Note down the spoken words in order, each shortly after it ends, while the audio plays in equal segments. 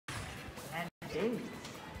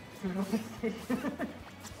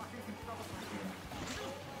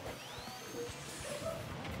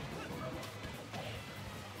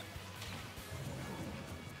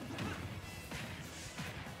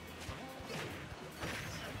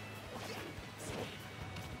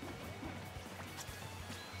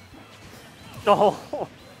Oh!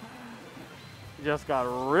 Just got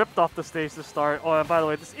ripped off the stage to start. Oh, and by the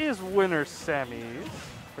way, this is winner semis.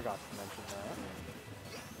 Forgot to mention that.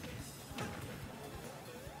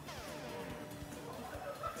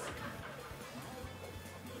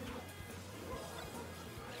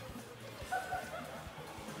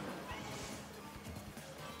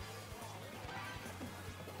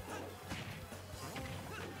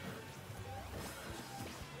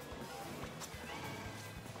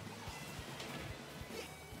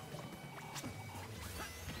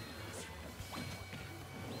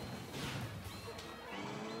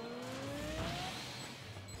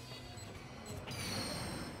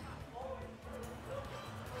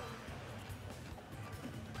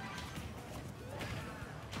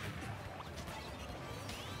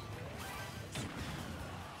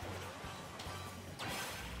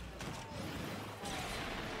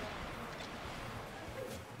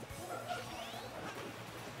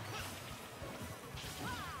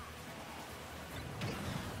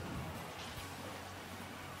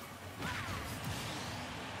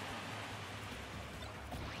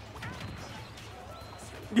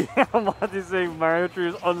 Yeah, I'm about to say MariyoTree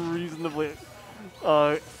is unreasonably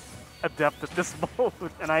adept at this mode,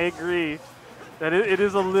 and I agree that it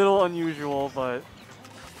is a little unusual, but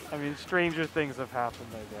I mean, stranger things have happened,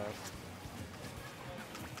 I guess.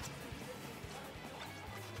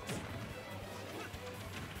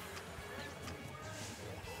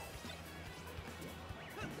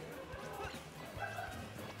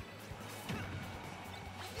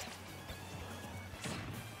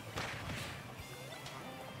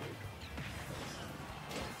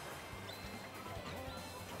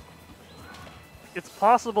 It's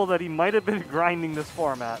possible that he might have been grinding this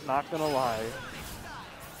format, not gonna lie.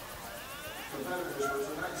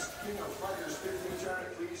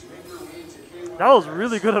 That was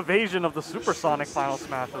really good evasion of the supersonic final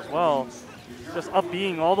smash as well. Just up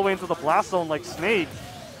being all the way into the blast zone like Snake.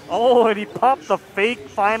 Oh, and he popped the fake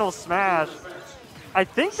final smash. I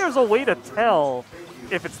think there's a way to tell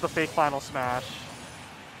if it's the fake final smash.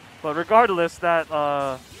 But regardless, that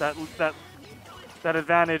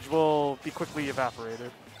advantage will be quickly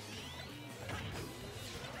evaporated.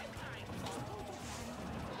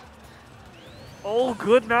 Oh,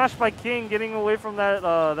 good mash by King, getting away from that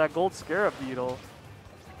that gold scarab beetle.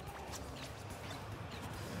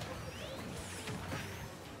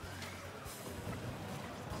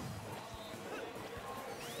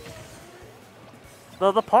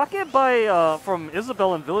 The pocket by from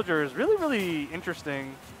Isabelle and Villager is really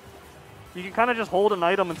interesting. You can kind of just hold an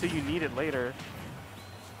item until you need it later.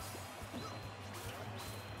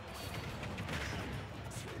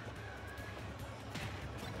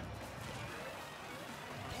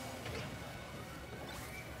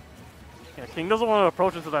 Yeah, King doesn't want to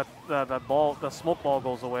approach until that ball, the smoke ball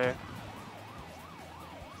goes away.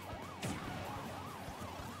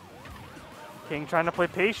 King trying to play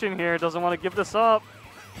patient here, doesn't want to give this up,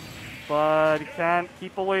 but he can't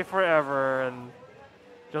keep away forever and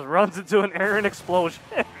just runs into an Aaron explosion.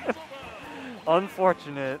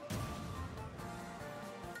 Unfortunate.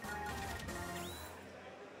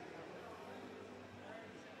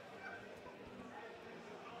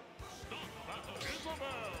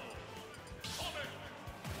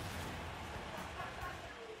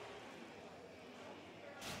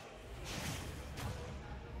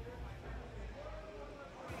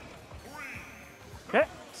 Okay,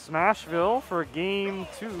 Smashville for game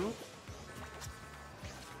 2.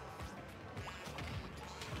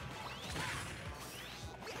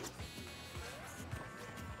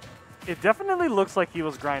 It definitely looks like he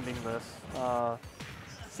was grinding this.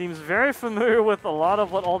 Seems very familiar with a lot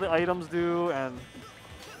of what all the items do, and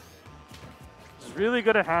is really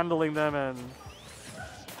good at handling them and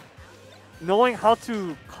knowing how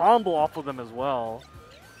to combo off of them as well.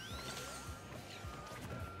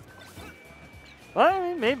 Well,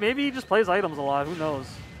 I mean, maybe he just plays items a lot. Who knows?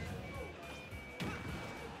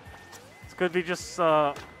 This could be just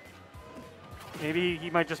maybe he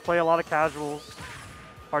might just play a lot of casuals.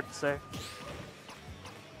 Hard to say.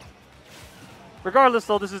 Regardless,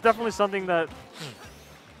 though, this is definitely something that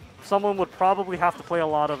someone would probably have to play a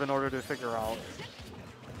lot of in order to figure out.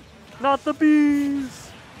 Not the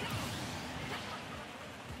bees!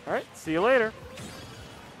 Alright, see you later.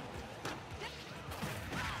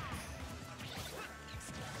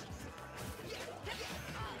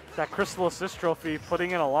 that Crystal Assist Trophy,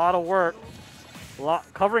 putting in a lot of work,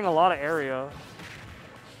 covering a lot of area.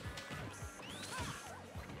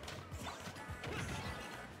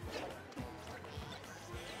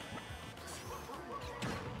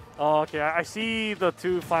 Oh, okay, I see the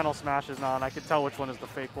two final smashes now, and I can tell which one is the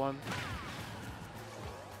fake one.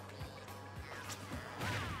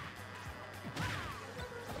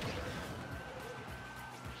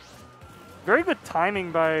 Very good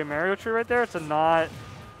timing by MariyoTree right there to not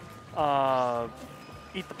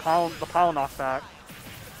eat the pile knockback.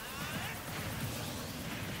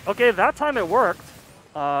 Okay, that time it worked.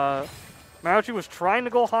 MariyoTree was trying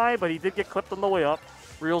to go high, but he did get clipped on the way up.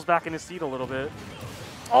 Reels back in his seat a little bit.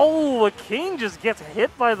 Oh, the King just gets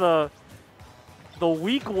hit by the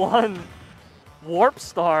weak one Warp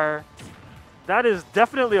Star. That is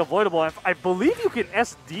definitely avoidable. I believe you can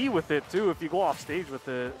SD with it too if you go off stage with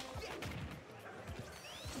it.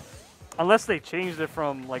 Unless they changed it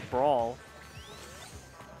from like Brawl.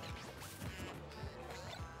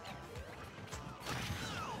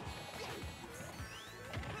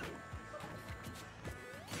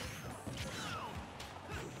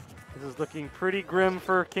 This is looking pretty grim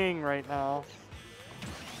for King right now.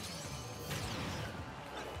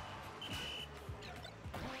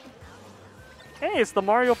 Hey, it's the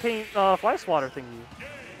Mario Paint Fly Swatter thingy.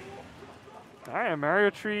 Alright,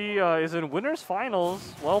 MariyoTree is in winners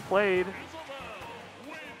finals. Well played.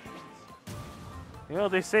 You know,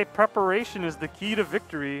 they say preparation is the key to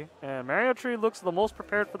victory, and MariyoTree looks the most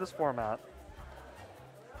prepared for this format.